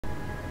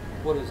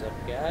What is up,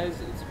 guys?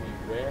 It's me,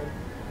 Red,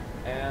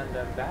 and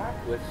I'm back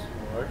with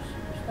some more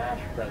Super Smash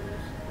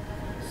Brothers.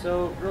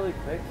 So, really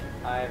quick,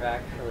 I've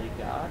actually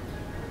got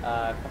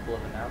a couple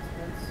of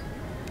announcements.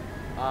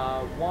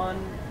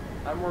 One,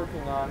 I'm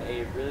working on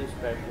a really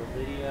special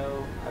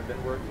video. I've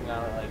been working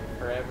on it like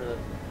forever the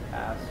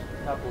past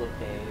couple of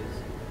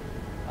days.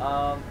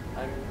 I'm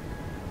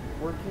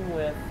working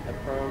with a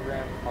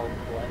program called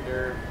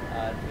Blender.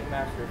 Team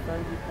Master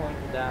Fungi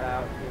pointed that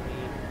out to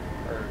me,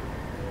 or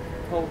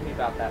told me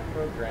about that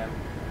program,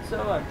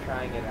 so I'm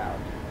trying it out.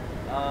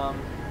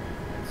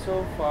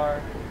 So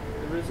far,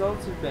 the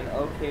results have been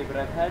okay, but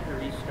I've had to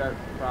restart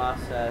the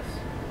process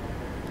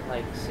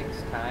like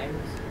 6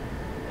 times,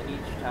 and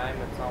each time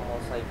it's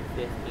almost like a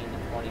 15 to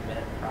 20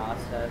 minute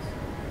process.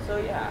 So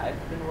yeah,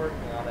 I've been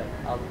working on it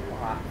a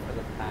lot for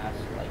the past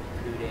like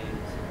 2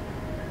 days.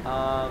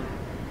 Of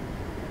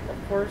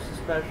course, the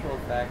special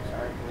effects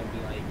aren't going to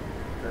be like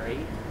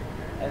great,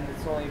 and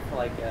it's only for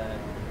like a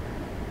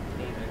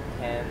maybe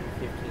 10-15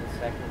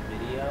 second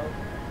video.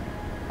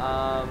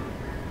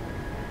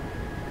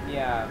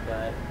 Yeah,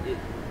 but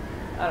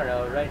I don't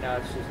know, right now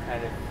it's just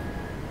kind of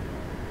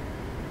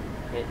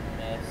hit and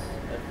miss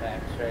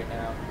effects right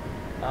now.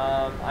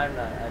 I'm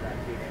not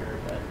too sure,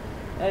 but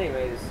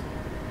anyways,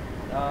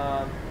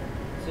 so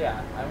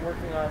yeah, I'm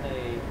working on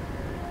a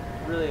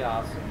really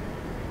awesome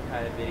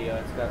kind of video.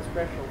 It's got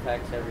special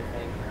effects,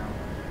 everything, you know,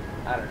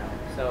 I don't know,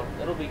 so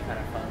it'll be kind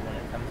of fun when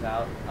it comes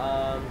out.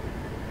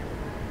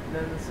 And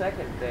then the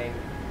second thing,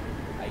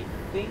 I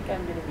think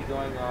I'm going to be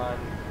going on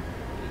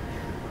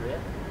a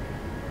trip,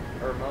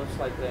 or most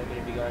likely I'm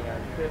going to be going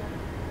on a trip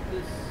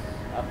this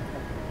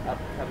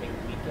upcoming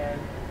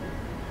weekend.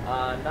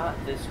 Not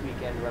this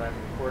weekend when I'm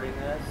recording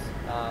this,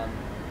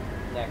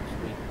 next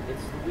week.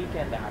 It's the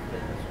weekend after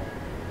this one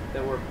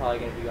that we're probably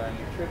going to be going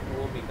on a trip, and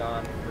we'll be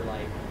gone for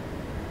like,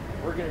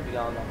 we're going to be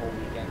gone the whole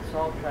weekend,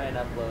 so I'll try and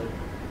upload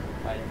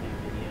quite a few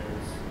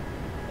videos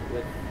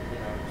with,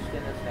 you know, just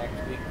in this next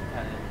week to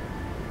kind of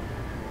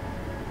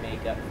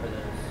make up for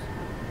those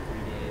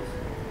 3 days.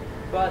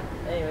 But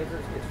anyways,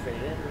 let's get straight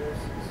into this.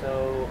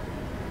 So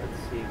let's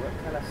see, what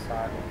kind of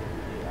saga did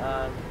we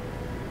do?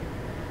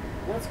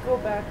 Let's go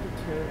back to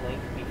Toon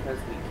Link because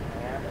we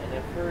can, and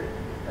if we're,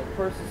 of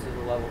course this is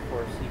a level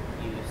 4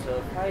 CPU, so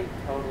if I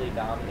totally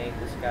dominate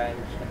this guy, I'm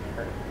just going to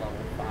turn it to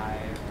level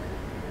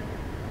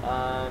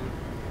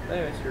 5.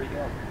 Anyways, here we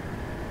go.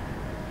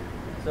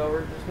 So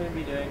we're just going to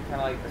be doing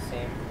kind of like the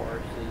same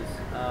courses.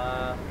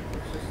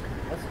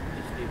 Let's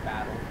just do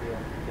Battlefield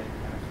to get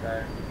kind of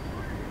start.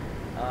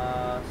 So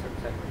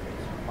looks like we're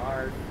facing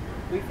Mars.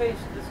 We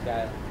faced this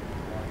guy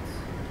once.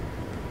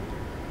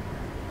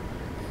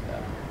 So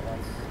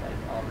once like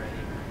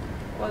already.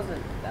 It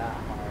wasn't that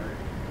hard.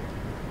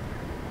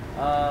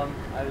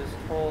 I was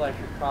told I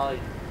should probably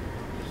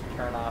just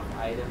turn off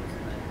items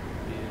and then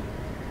do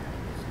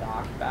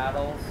stock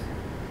battles.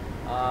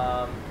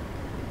 I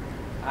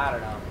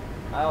don't know.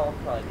 I'll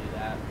probably do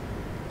that.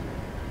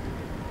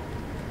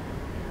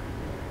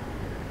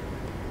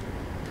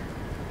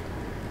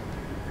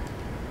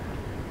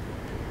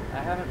 I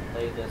haven't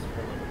played this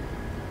for a little,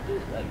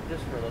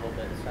 just for a little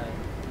bit, so I'm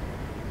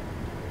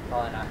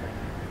probably not going to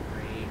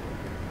read.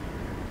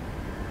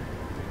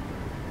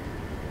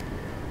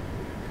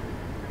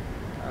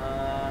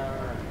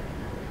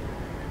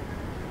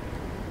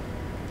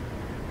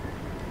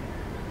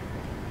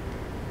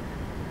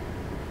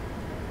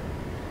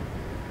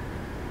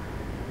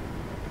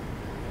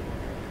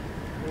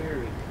 Here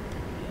we go.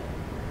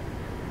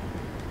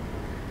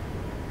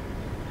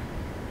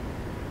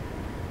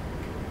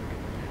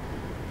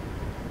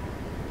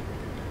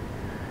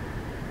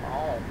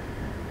 Oh.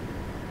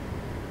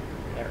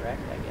 Get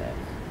rekt, I guess.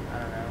 I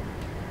don't know.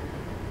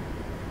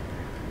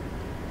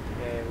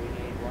 Okay, we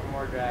need one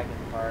more dragon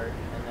part,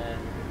 and then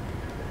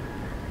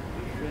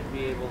we should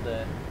be able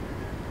to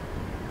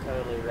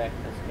totally wreck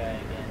this guy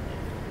again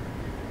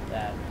if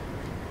that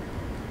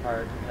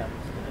part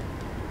comes to it.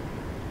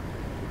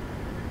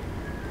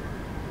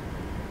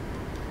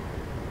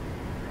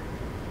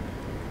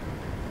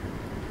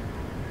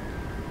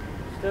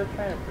 Still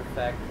trying to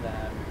perfect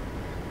that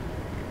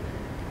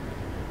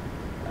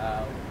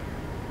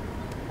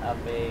up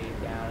A,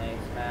 down A,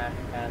 smash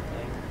kind of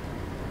thing.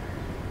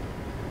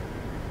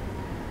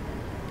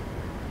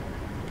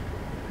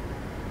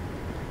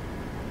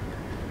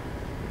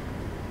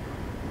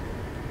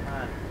 Come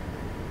on.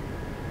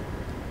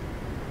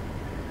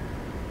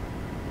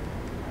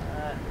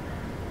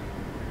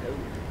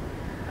 Nope.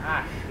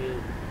 Ah,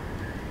 shoot.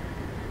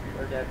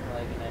 We're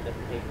definitely going to end up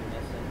taking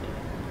this into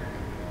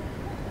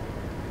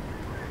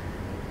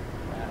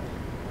that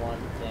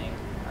one thing.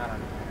 I don't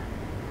know.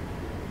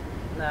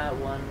 Not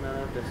one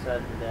of the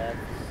sudden deaths.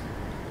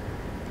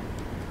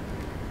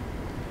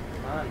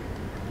 Come on.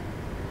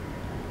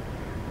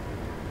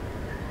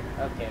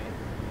 Okay.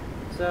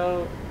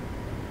 So,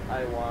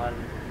 I won.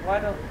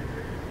 Why don't...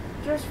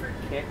 Just for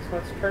kicks,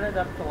 let's turn it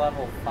up to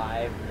level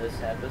 5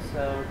 this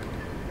episode.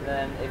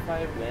 Then, if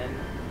I win,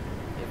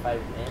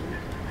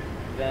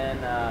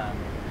 then,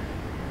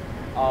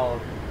 I'll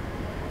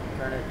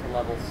turn it to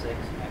level 6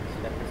 next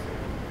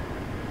episode.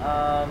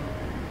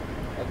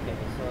 Okay,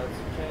 so let's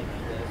change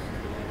this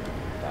to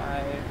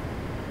 5.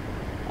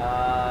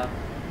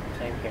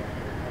 Same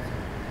character.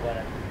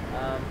 Whatever.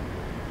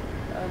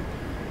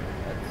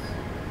 Let's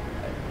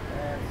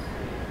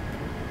see.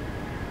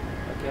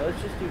 Okay,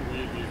 let's just do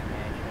Luigi's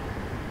Mansion.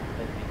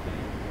 That'd be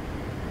good.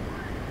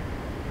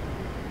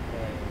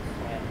 Okay,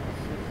 Samus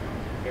is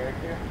the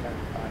character.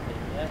 Haven't found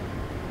him yet.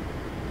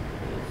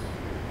 This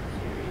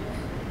series.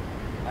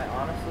 I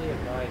honestly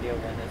have no idea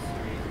when this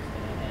series is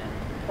gonna end.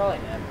 Probably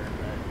never,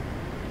 but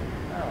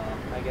I don't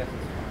know. I guess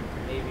it's fun.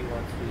 Maybe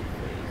once we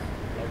face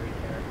every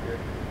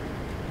character.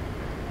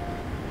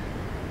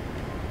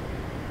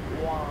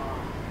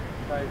 Wow.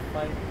 Try to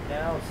fight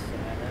now,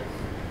 Samus.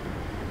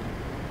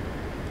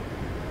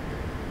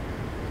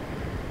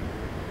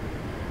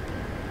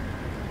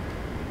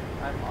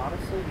 I'm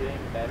honestly doing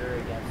better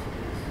against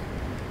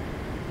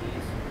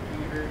these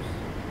computers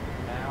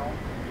now.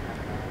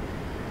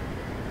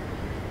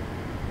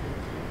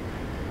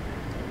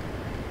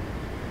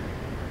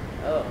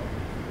 Oh,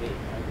 wait,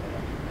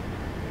 okay.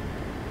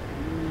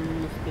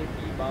 Ooh,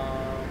 sticky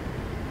bomb.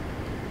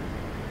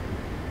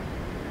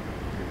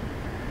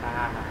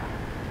 Ah,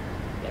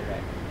 get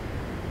wrecked.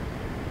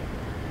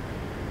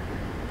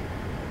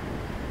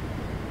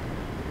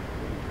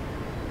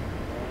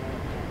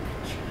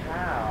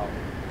 Chow.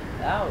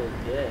 That was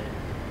good.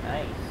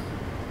 Nice.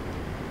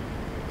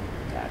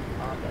 That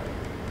combo.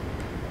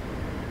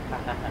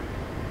 Hahaha.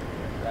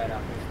 Right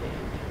off the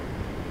stage.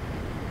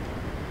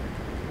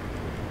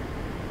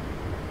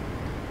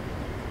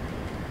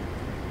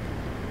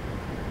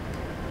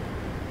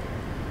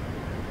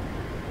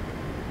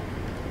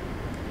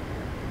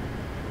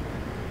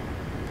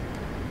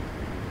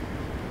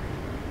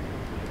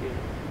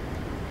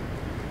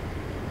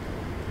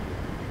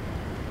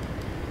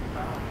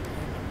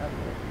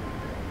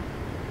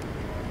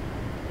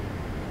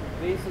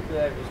 Basically,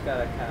 I've just got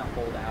to kind of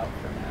hold out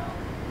for now.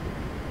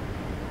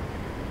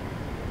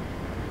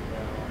 So,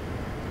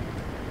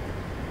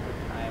 the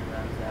time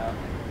runs out,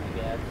 I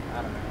guess.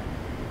 I don't know.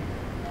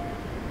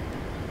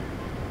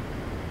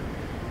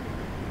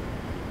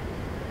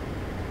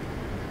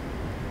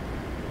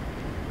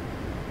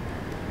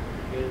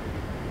 Good.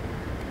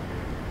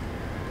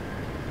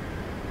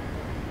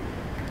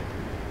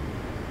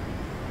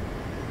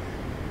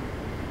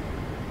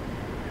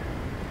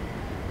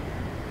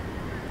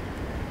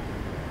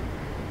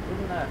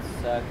 Wouldn't that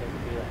suck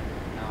if you like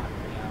knocked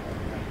me out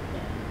right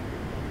then?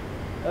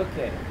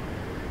 Okay.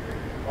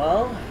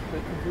 Well, we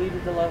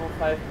completed the level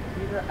 5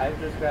 computer. I've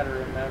just got to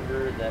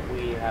remember that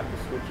we have to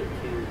switch it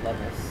to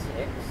level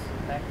 6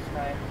 next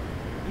time.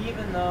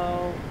 Even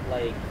though,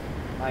 like,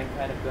 I'm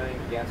kind of going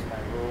against my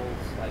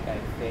rules. Like, I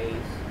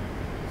face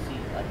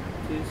like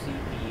 2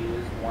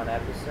 CPUs, 1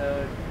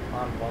 episode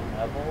on 1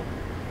 level.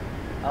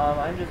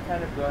 I'm just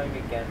kind of going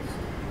against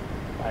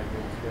my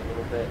rules here a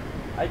little bit.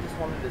 I just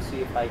wanted to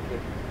see if I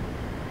could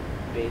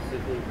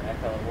basically wreck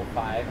a level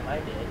 5, and I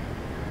did.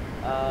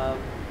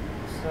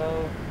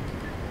 So,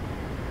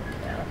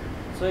 yeah.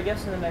 So I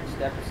guess in the next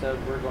episode,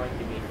 we're going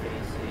to be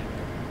facing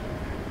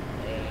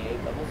a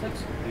level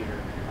 6 computer.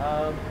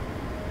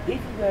 If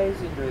you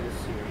guys enjoy this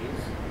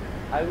series,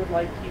 I would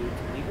like you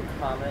to leave a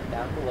comment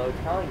down below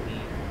telling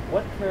me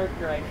what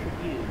character I should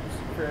use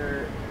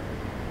for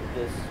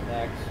this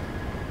next,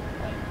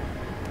 like,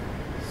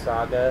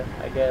 Saga,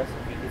 I guess,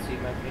 if you can see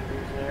my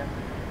fingers there.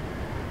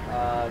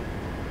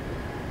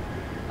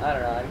 I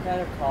don't know, I'm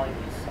kind of calling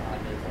these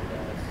sagas, I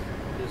guess,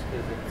 just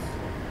because it's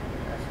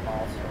a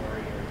small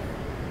story of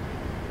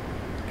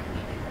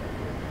each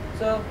character.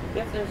 So,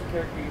 if there's a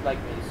character you'd like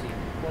me to see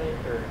me play,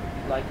 or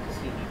you'd like to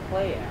see me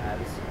play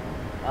as,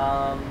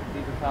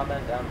 leave a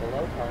comment down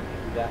below telling me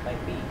who that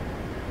might be.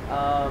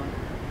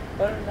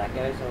 But other than that,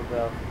 guys, I hope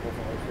you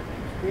always have an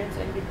experience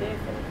and good day,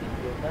 fellow Team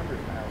Field members,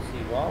 and I will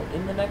see you all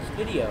in the next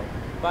video.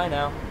 Bye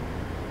now.